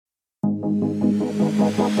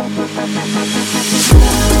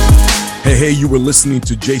Hey, you were listening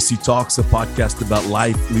to JC Talks, a podcast about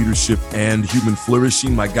life, leadership, and human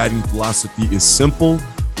flourishing. My guiding philosophy is simple.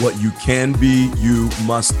 What you can be, you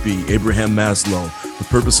must be. Abraham Maslow. The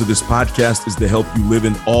purpose of this podcast is to help you live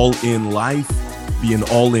an all-in life, be an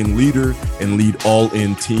all-in leader, and lead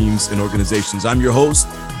all-in teams and organizations. I'm your host,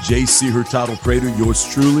 JC Hurtado Prater, yours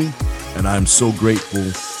truly, and I'm so grateful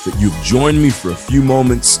that you've joined me for a few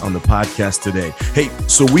moments on the podcast today. Hey,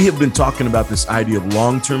 so we have been talking about this idea of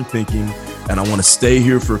long-term thinking, and I want to stay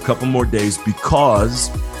here for a couple more days because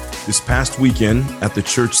this past weekend at the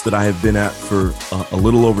church that I have been at for a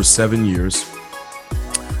little over 7 years,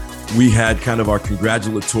 we had kind of our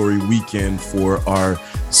congratulatory weekend for our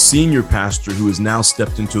senior pastor who has now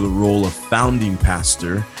stepped into the role of founding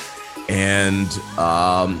pastor. And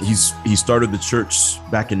he started the church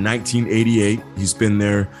back in 1988. He's been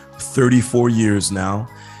there 34 years now,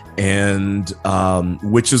 and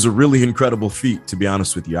which is a really incredible feat, to be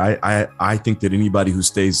honest with you. I think that anybody who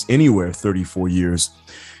stays anywhere 34 years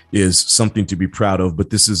is something to be proud of. But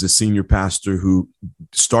this is a senior pastor who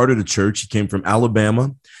started a church. He came from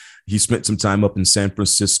Alabama. He spent some time up in San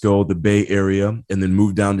Francisco, the Bay Area, and then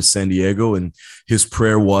moved down to San Diego. And his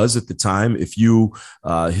prayer was at the time,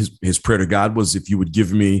 his prayer to God was, if you would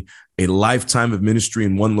give me a lifetime of ministry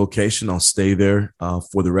in one location, I'll stay there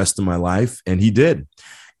for the rest of my life. And he did.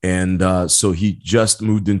 And so he just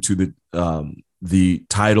moved into the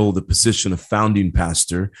title, the position of founding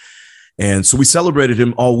pastor. And so we celebrated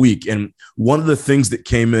him all week. And one of the things that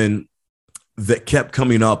kept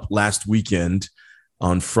coming up last weekend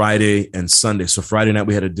on Friday and Sunday. So Friday night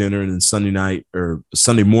we had a dinner, and then Sunday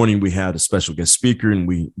morning we had a special guest speaker, and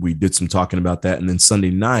we did some talking about that. And then Sunday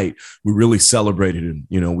night we really celebrated him.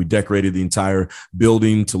 You know, we decorated the entire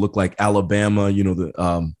building to look like Alabama. You know,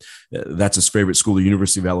 that's his favorite school, the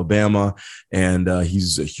University of Alabama, and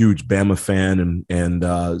he's a huge Bama fan. And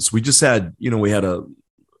so we just had, we had a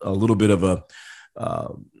little bit of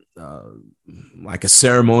like a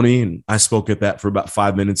ceremony, and I spoke at that for about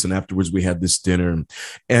 5 minutes, and afterwards we had this dinner,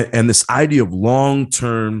 and this idea of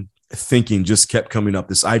long-term thinking just kept coming up,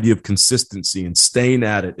 this idea of consistency and staying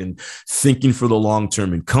at it and thinking for the long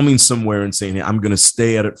term and coming somewhere and saying, hey, I'm going to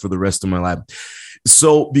stay at it for the rest of my life.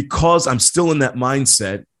 So because I'm still in that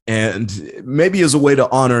mindset, and maybe as a way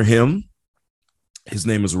to honor him, his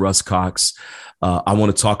name is Russ Cox, I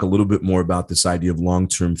want to talk a little bit more about this idea of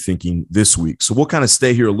long-term thinking this week. So we'll kind of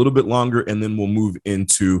stay here a little bit longer, and then we'll move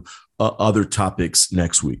into other topics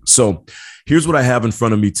next week. So here's what I have in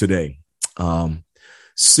front of me today.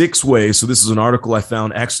 6 ways. So this is an article I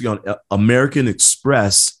found actually on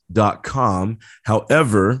AmericanExpress.com.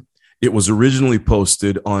 However, it was originally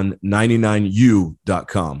posted on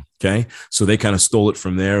 99u.com. Okay. So they kind of stole it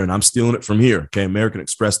from there, and I'm stealing it from here. Okay.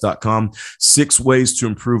 AmericanExpress.com, 6 ways to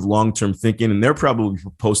improve long-term thinking. And they're probably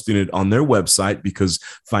posting it on their website because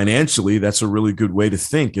financially that's a really good way to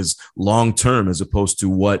think, is long-term, as opposed to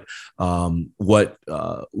what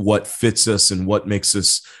fits us and what makes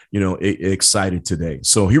us, excited today.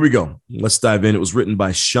 So here we go. Let's dive in. It was written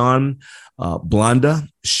by Sean Blanda,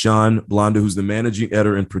 who's the managing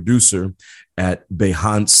editor and producer at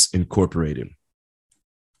Behance Incorporated.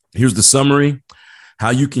 Here's the summary: how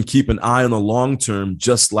you can keep an eye on the long term,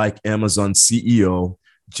 just like Amazon CEO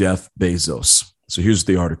Jeff Bezos. So here's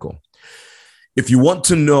the article. If you want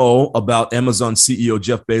to know about Amazon CEO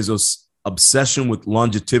Jeff Bezos' obsession with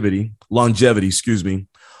longevity,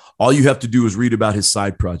 all you have to do is read about his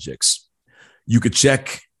side projects. You could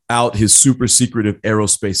check out his super secretive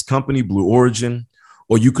aerospace company, Blue Origin,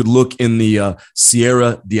 or you could look in the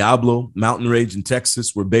Sierra Diablo mountain range in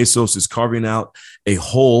Texas, where Bezos is carving out a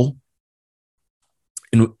hole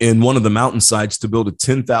in one of the mountainsides to build a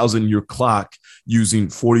 10,000-year clock using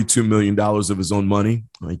 $42 million of his own money.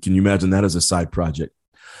 Can you imagine that as a side project?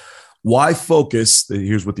 Why focus?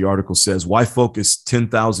 Here's what the article says. Why focus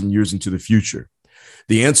 10,000 years into the future?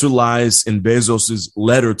 The answer lies in Bezos'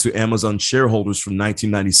 letter to Amazon shareholders from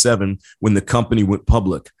 1997 when the company went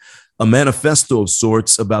public. A manifesto of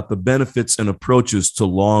sorts about the benefits and approaches to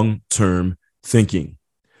long-term thinking.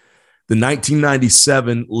 The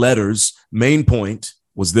 1997 letter's main point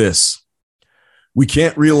was this: we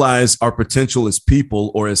can't realize our potential as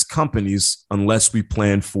people or as companies unless we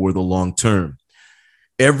plan for the long term.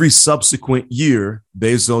 Every subsequent year,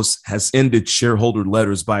 Bezos has ended shareholder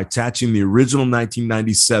letters by attaching the original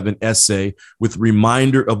 1997 essay with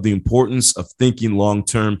reminder of the importance of thinking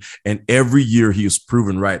long-term, and every year he is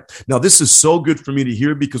proven right. Now, this is so good for me to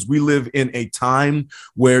hear because we live in a time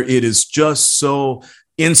where it is just so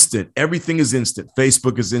instant. Everything is instant.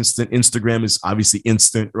 Facebook is instant. Instagram is obviously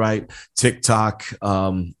instant, right? TikTok.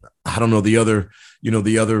 I don't know the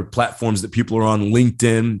other platforms that people are on,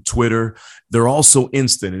 LinkedIn, Twitter. They're also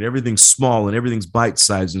instant, and everything's small and everything's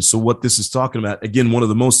bite-sized. And so what this is talking about, again, one of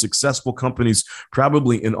the most successful companies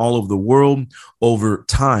probably in all of the world over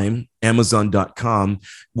time, Amazon.com,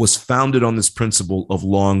 was founded on this principle of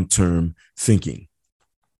long-term thinking.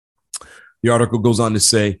 The article goes on to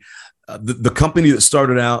say, the company that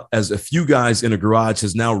started out as a few guys in a garage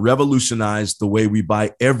has now revolutionized the way we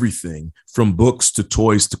buy everything from books to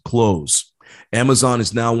toys to clothes. Amazon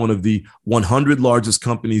is now one of the 100 largest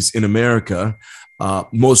companies in America,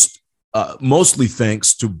 mostly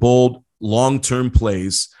thanks to bold long-term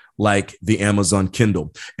plays like the Amazon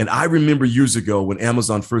Kindle. And I remember years ago when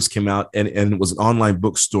Amazon first came out and it was an online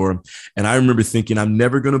bookstore. And I remember thinking, I'm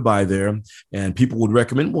never going to buy there. And people would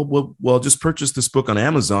recommend, well, just purchase this book on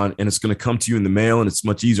Amazon and it's going to come to you in the mail and it's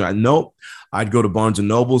much easier. I know I'd go to Barnes and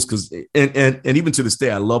Nobles because, and even to this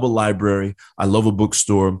day, I love a library. I love a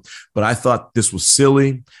bookstore, but I thought this was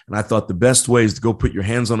silly. And I thought the best way is to go put your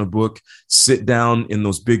hands on a book, sit down in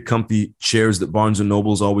those big comfy chairs that Barnes and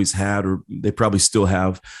Nobles always had, or they probably still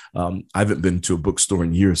have. I haven't been to a bookstore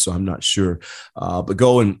in years, so I'm not sure, but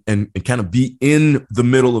go and kind of be in the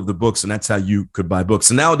middle of the books. And that's how you could buy books.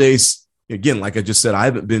 And nowadays, again, like I just said, I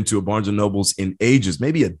haven't been to a Barnes and Nobles in ages,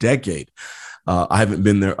 maybe a decade. I haven't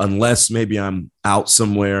been there unless maybe I'm out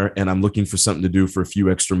somewhere and I'm looking for something to do for a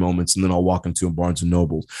few extra moments, and then I'll walk into a Barnes and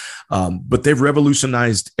Noble. But they've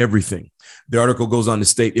revolutionized everything. The article goes on to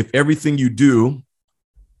state, if everything you do,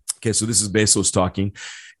 okay, so this is Bezos talking,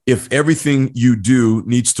 if everything you do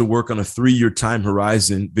needs to work on a 3-year time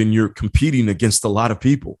horizon, then you're competing against a lot of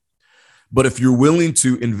people. But if you're willing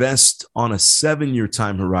to invest on a 7-year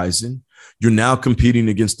time horizon, you're now competing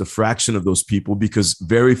against a fraction of those people because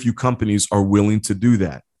very few companies are willing to do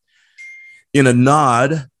that. In a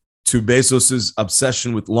nod to Bezos's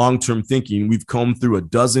obsession with long-term thinking, we've combed through a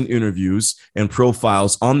dozen interviews and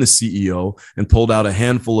profiles on the CEO and pulled out a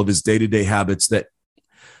handful of his day-to-day habits that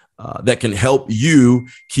can help you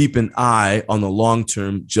keep an eye on the long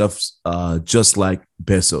term, just like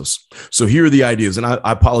Bezos. So here are the ideas. And I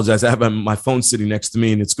apologize. I have my phone sitting next to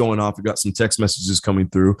me and it's going off. I've got some text messages coming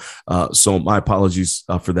through. So my apologies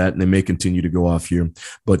for that. And they may continue to go off here,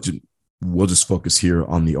 but we'll just focus here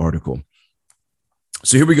on the article.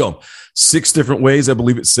 So here we go. 6 different ways, I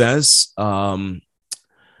believe it says,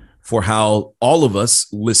 for how all of us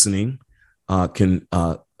listening can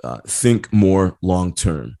think more long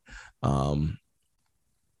term. And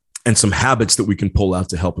some habits that we can pull out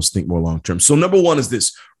to help us think more long-term. So number 1 is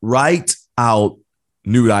this: write out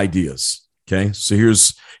new ideas. Okay. So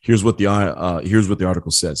here's what the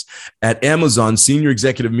article says. At Amazon, senior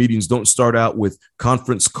executive meetings don't start out with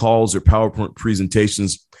conference calls or PowerPoint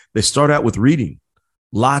presentations. They start out with reading,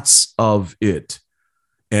 lots of it.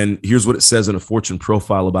 And here's what it says in a Fortune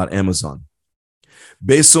profile about Amazon.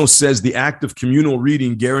 Bezos says the act of communal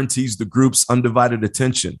reading guarantees the group's undivided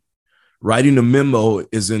attention. Writing a memo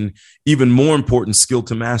is an even more important skill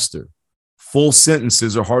to master. Full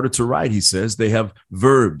sentences are harder to write, he says. They have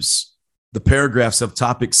verbs. The paragraphs have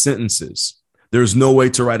topic sentences. There's no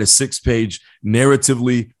way to write a 6-page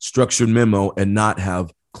narratively structured memo and not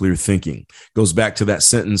have clear thinking. Goes back to that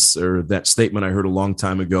sentence or that statement I heard a long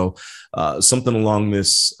time ago, something along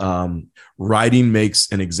this, writing makes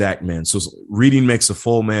an exact man. So reading makes a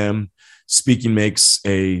full man. Speaking makes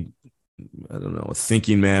a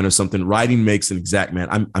thinking man or something. Writing makes an exact man.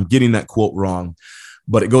 I'm getting that quote wrong,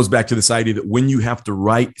 but it goes back to this idea that when you have to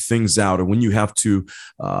write things out or when you have to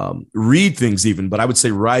read things even, but I would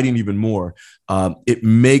say writing even more, it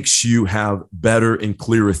makes you have better and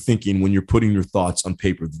clearer thinking when you're putting your thoughts on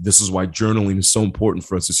paper. This is why journaling is so important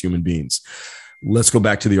for us as human beings. Let's go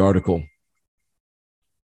back to the article.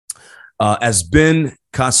 As Ben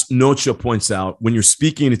Casnocha points out, when you're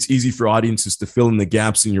speaking, it's easy for audiences to fill in the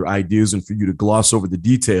gaps in your ideas and for you to gloss over the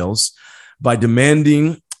details. By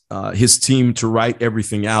demanding his team to write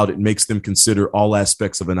everything out, it makes them consider all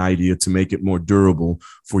aspects of an idea to make it more durable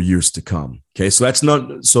for years to come. Okay, so that's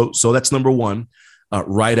that's number 1.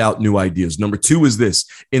 Write out new ideas. Number 2 is this: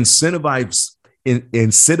 incentivize.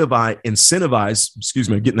 Excuse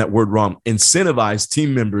me, I'm getting that word wrong. Incentivize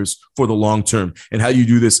team members for the long term. And how you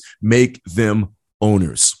do this: make them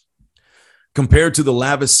owners. Compared to the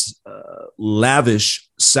lavish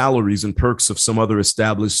salaries and perks of some other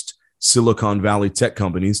established Silicon Valley tech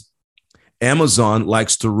companies, Amazon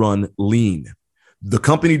likes to run lean. The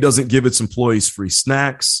company doesn't give its employees free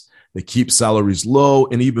snacks. They keep salaries low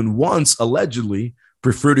and even once allegedly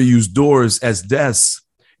prefer to use doors as desks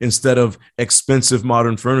instead of expensive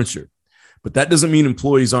modern furniture. But that doesn't mean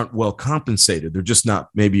employees aren't well compensated. They're just not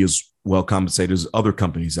maybe as well compensated as other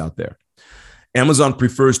companies out there. Amazon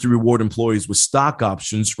prefers to reward employees with stock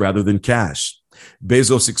options rather than cash.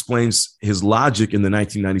 Bezos explains his logic in the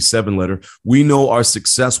 1997 letter. We know our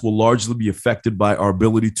success will largely be affected by our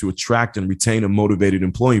ability to attract and retain a motivated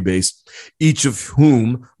employee base, each of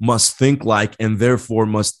whom must think like and therefore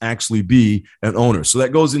must actually be an owner. So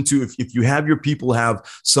that goes into if you have your people have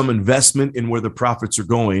some investment in where the profits are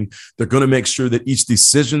going, they're going to make sure that each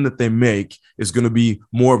decision that they make is going to be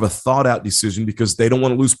more of a thought out decision because they don't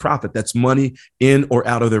want to lose profit. That's money in or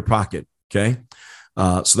out of their pocket. Okay.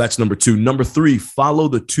 So that's number 2. Number 3, follow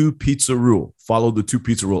the 2 pizza rule. Follow the 2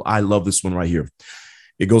 pizza rule. I love this one right here.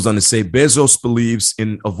 It goes on to say, Bezos believes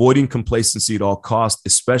in avoiding complacency at all costs,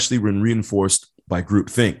 especially when reinforced by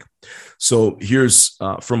groupthink. So here's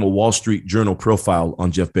from a Wall Street Journal profile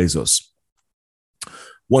on Jeff Bezos.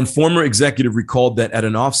 One former executive recalled that at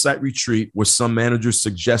an offsite retreat where some managers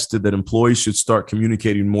suggested that employees should start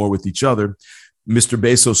communicating more with each other, Mr.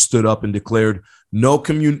 Bezos stood up and declared,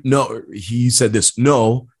 he said this,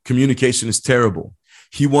 no, communication is terrible.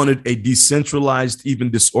 He wanted a decentralized,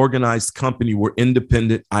 even disorganized company where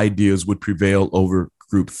independent ideas would prevail over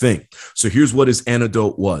groupthink. So here's what his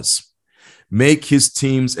antidote was. Make his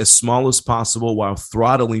teams as small as possible while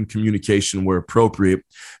throttling communication where appropriate.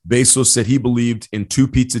 Bezos said he believed in 2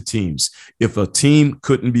 pizza teams. If a team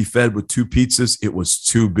couldn't be fed with 2 pizzas, it was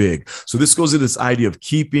too big. So this goes to this idea of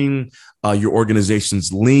keeping your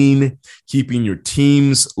organizations lean, keeping your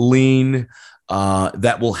teams lean.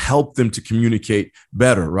 That will help them to communicate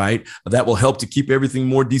better, right? That will help to keep everything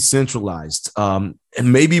more decentralized and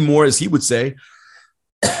maybe more, as he would say,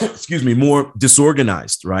 more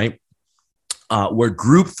disorganized, right? Where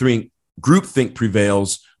groupthink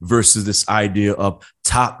prevails versus this idea of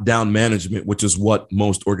top-down management, which is what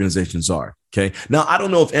most organizations are. Okay. Now, I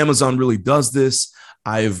don't know if Amazon really does this.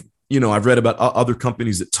 I've read about other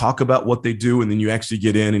companies that talk about what they do, and then you actually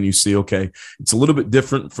get in and you see, okay, it's a little bit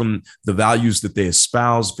different from the values that they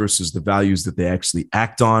espouse versus the values that they actually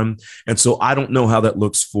act on. And so I don't know how that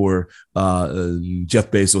looks for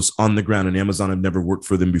Jeff Bezos on the ground in Amazon. I've never worked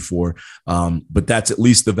for them before, but that's at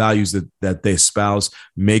least the values that they espouse.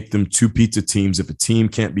 Make them 2 pizza teams. If a team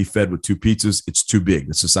can't be fed with 2 pizzas, it's too big.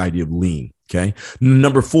 That's this idea of lean. Okay.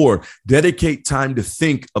 Number 4, dedicate time to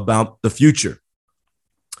think about the future.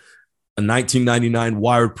 A 1999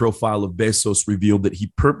 Wired profile of Bezos revealed that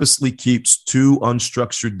he purposely keeps 2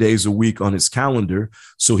 unstructured days a week on his calendar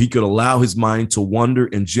so he could allow his mind to wander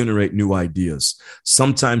and generate new ideas.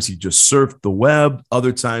 Sometimes he just surfed the web.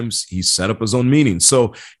 Other times he set up his own meeting.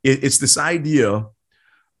 So it's this idea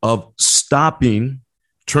of stopping,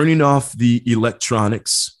 turning off the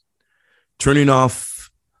electronics, turning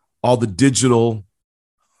off all the digital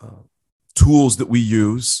tools that we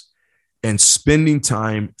use, and spending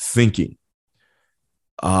time thinking.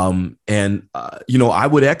 I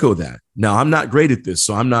would echo that. Now, I'm not great at this,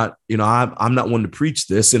 so I'm not one to preach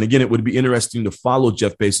this. And again, it would be interesting to follow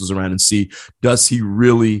Jeff Bezos around and see, does he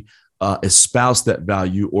really espouse that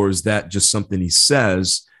value, or is that just something he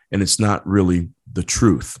says and it's not really the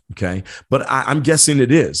truth? Okay. But I'm guessing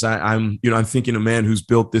it is. I'm thinking a man who's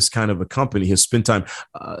built this kind of a company has spent time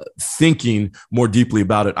thinking more deeply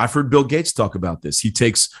about it. I've heard Bill Gates talk about this. He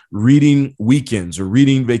takes reading weekends or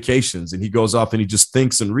reading vacations, and he goes off and he just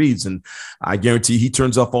thinks and reads. And I guarantee he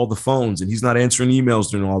turns off all the phones and he's not answering emails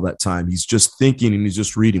during all that time. He's just thinking and he's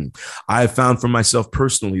just reading. I have found for myself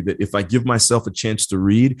personally that if I give myself a chance to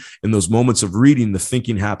read, in those moments of reading, the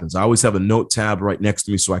thinking happens. I always have a note tab right next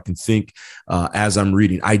to me so I can think as I'm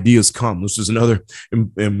reading. Ideas come. This is another,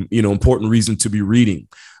 important reason to be reading.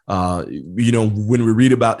 When we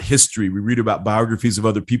read about history, we read about biographies of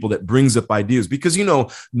other people, that brings up ideas because,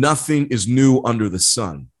 nothing is new under the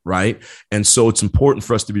sun, right? And so it's important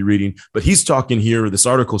for us to be reading. But he's talking here, this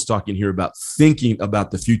article is talking here about thinking about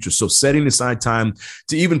the future. So setting aside time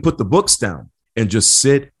to even put the books down and just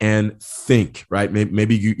sit and think, right?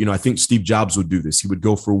 Maybe I think Steve Jobs would do this. He would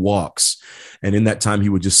go for walks, and in that time he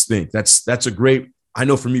would just think. That's a great, I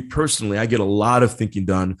know for me personally, I get a lot of thinking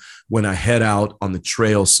done when I head out on the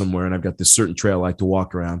trail somewhere, and I've got this certain trail I like to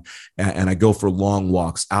walk around, and I go for long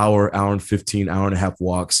walks, hour and 15, hour and a half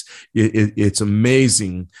walks. It's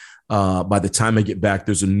amazing. By the time I get back,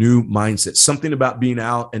 there's a new mindset, something about being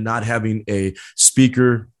out and not having a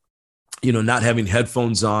speaker, not having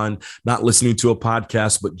headphones on, not listening to a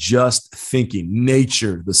podcast, but just thinking,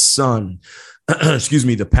 nature, the sun, excuse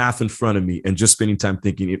me, the path in front of me and just spending time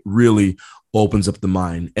thinking, it really opens up the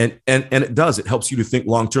mind. And it does. It helps you to think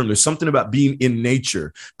long term. There's something about being in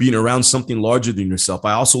nature, being around something larger than yourself.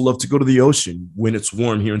 I also love to go to the ocean when it's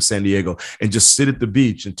warm here in San Diego and just sit at the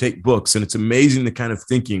beach and take books. And it's amazing the kind of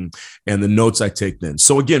thinking and the notes I take then.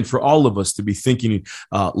 So again, for all of us to be thinking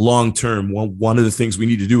long term, one of the things we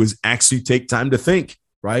need to do is actually take time to think,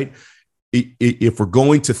 right? If we're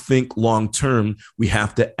going to think long term, we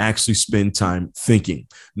have to actually spend time thinking.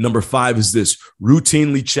 Number 5 is this: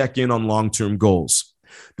 routinely check in on long-term goals.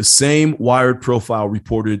 The same Wired profile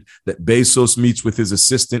reported that Bezos meets with his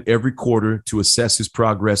assistant every quarter to assess his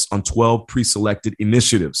progress on 12 pre-selected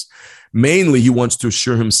initiatives. Mainly, he wants to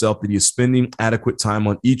assure himself that he is spending adequate time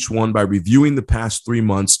on each one by reviewing the past 3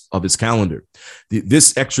 months of his calendar.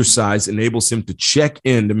 This exercise enables him to check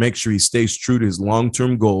in to make sure he stays true to his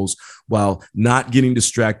long-term goals while not getting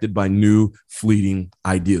distracted by new fleeting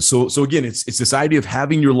ideas. So again, it's this idea of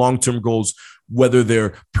having your long-term goals, whether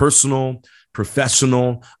they're personal,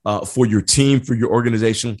 professional, for your team, for your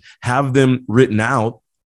organization, have them written out,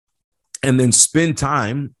 and then spend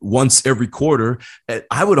time once every quarter.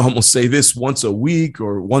 I would almost say this once a week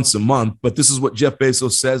or once a month, but this is what Jeff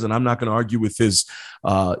Bezos says, and I'm not going to argue with his,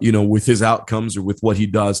 with his outcomes or with what he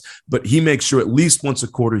does, but he makes sure at least once a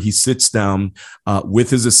quarter he sits down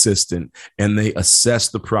with his assistant and they assess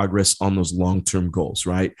the progress on those long-term goals,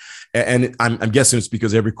 right? And I'm guessing it's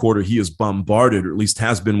because every quarter he is bombarded, or at least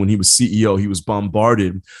has been when he was CEO, he was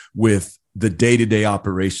bombarded with the day-to-day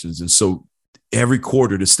operations. And so every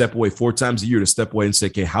quarter to step away 4 times a year, to step away and say,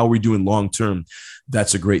 okay, how are we doing long-term?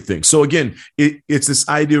 That's a great thing. So again, it's this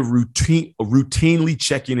idea of routinely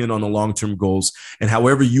checking in on the long-term goals, and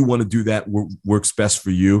however you want to do that works best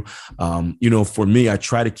for you. For me, I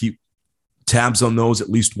try to keep tabs on those at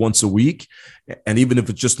least once a week. And even if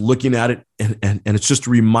it's just looking at it and it's just a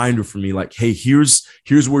reminder for me, like, hey, here's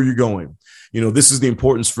where you're going. This is the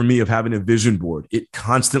importance for me of having a vision board. It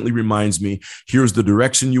constantly reminds me, here's the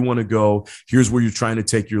direction you want to go. Here's where you're trying to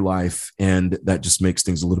take your life. And that just makes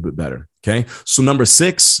things a little bit better. Okay. So number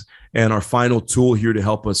 6, and our final tool here to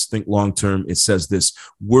help us think long-term, it says this: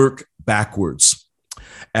 work backwards.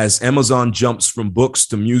 As Amazon jumps from books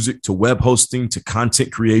to music to web hosting to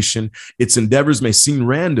content creation, its endeavors may seem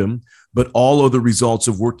random, but all are the results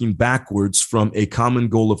of working backwards from a common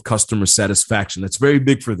goal of customer satisfaction. That's very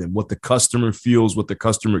big for them, what the customer feels, what the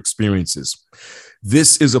customer experiences.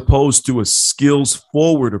 This is opposed to a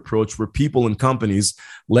skills-forward approach where people and companies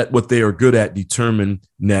let what they are good at determine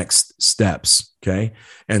next steps, okay?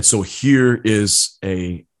 And so here is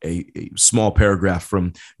a small paragraph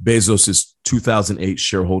from Bezos's 2008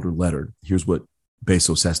 shareholder letter. Here's what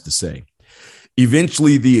Bezos has to say.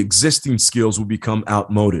 Eventually, the existing skills will become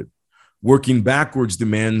outmoded. Working backwards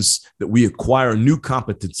demands that we acquire new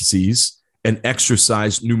competencies and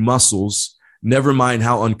exercise new muscles, never mind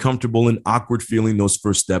how uncomfortable and awkward feeling those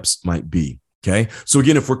first steps might be. Okay. So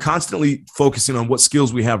again, if we're constantly focusing on what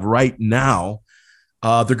skills we have right now,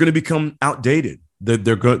 they're going to become outdated.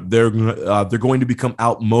 They're going to become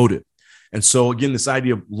outmoded. And so again, this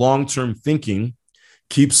idea of long-term thinking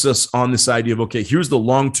keeps us on this idea of, okay, here's the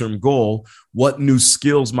long-term goal. What new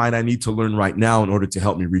skills might I need to learn right now in order to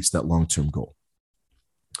help me reach that long-term goal?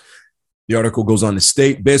 The article goes on to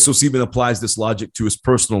state, Bezos even applies this logic to his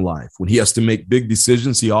personal life. When he has to make big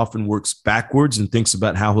decisions, he often works backwards and thinks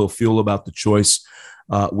about how he'll feel about the choice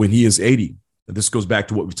when he is 80. This goes back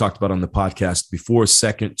to what we talked about on the podcast before: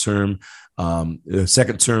 second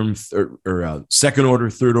order,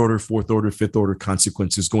 third order, fourth order, fifth order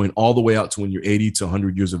consequences, going all the way out to when you're 80 to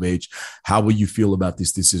 100 years of age. How will you feel about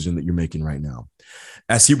this decision that you're making right now?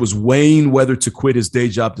 As he was weighing whether to quit his day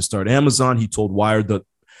job to start Amazon, he told Wired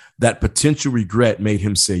that potential regret made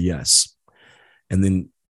him say yes. And then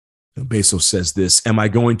Bezos says this: am I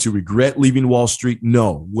going to regret leaving Wall Street?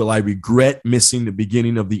 No. Will I regret missing the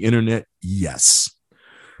beginning of the internet? Yes.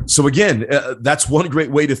 So again, that's one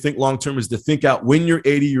great way to think long-term, is to think out when you're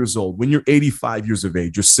 80 years old, when you're 85 years of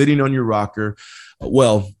age, you're sitting on your rocker.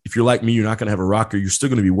 Well, if you're like me, you're not going to have a rocker. You're still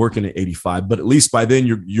going to be working at 85, but at least by then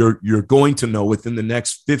you're going to know within the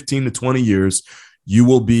next 15 to 20 years, you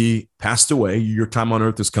will be passed away. Your time on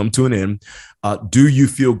earth has come to an end. Do you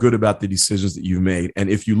feel good about the decisions that you've made? And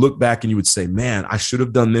if you look back and you would say, man, I should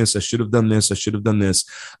have done this. I should have done this. I should have done this.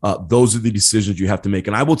 Those are the decisions you have to make.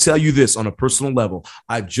 And I will tell you this on a personal level.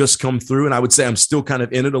 I've just come through, and I would say I'm still kind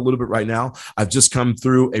of in it a little bit right now. I've just come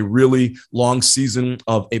through a really long season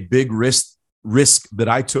of a big risk that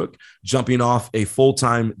I took, jumping off a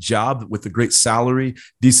full-time job with a great salary,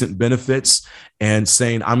 decent benefits, and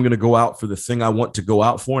saying, I'm going to go out for the thing I want to go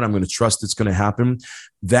out for, and I'm going to trust it's going to happen.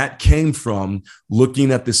 That came from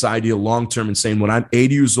looking at this idea long-term and saying, when I'm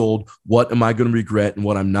 80 years old, what am I going to regret and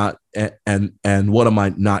what I'm not, and what am I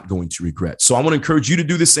not going to regret? So I want to encourage you to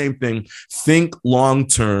do the same thing. Think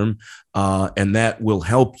long-term, and that will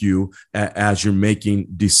help you as you're making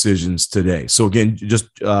decisions today. So again, just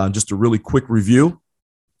a really quick review.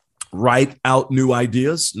 Write out new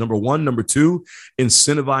ideas. Number one. Number two,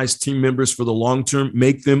 incentivize team members for the long term.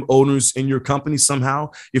 Make them owners in your company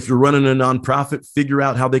somehow. If you're running a nonprofit, figure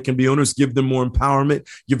out how they can be owners. Give them more empowerment.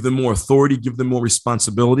 Give them more authority. Give them more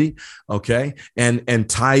responsibility. Okay, and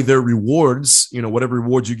tie their rewards, whatever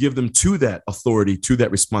rewards you give them, to that authority, to that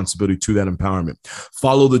responsibility, to that empowerment.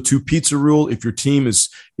 Follow the 2 pizza rule. If your team is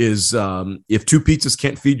if 2 pizzas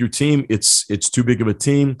can't feed your team, it's too big of a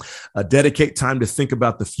team. Dedicate time to think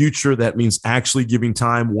about the future. That means actually giving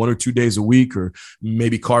time 1 or 2 days a week, or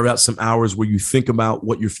maybe carve out some hours where you think about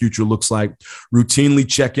what your future looks like. Routinely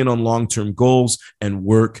check in on long-term goals and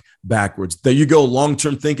work backwards. There you go.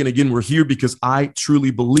 Long-term thinking. Again, we're here because I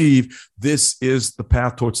truly believe this is the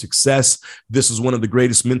path towards success. This is one of the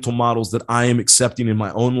greatest mental models that I am accepting in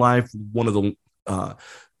my own life. One of the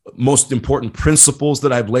most important principles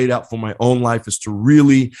that I've laid out for my own life is to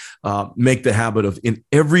really make the habit of, in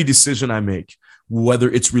every decision I make,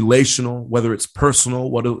 whether it's relational, whether it's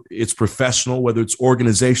personal, whether it's professional, whether it's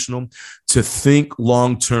organizational, to think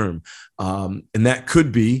long-term. And that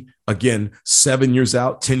could be, again, 7 years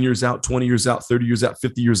out, 10 years out, 20 years out, 30 years out,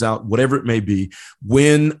 50 years out, whatever it may be.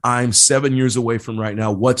 When I'm 7 years away from right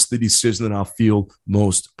now, what's the decision that I'll feel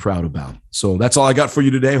most proud about? So that's all I got for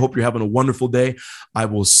you today. Hope you're having a wonderful day. I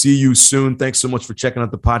will see you soon. Thanks so much for checking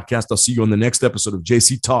out the podcast. I'll see you on the next episode of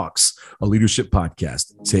JC Talks, a leadership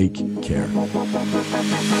podcast. Take care.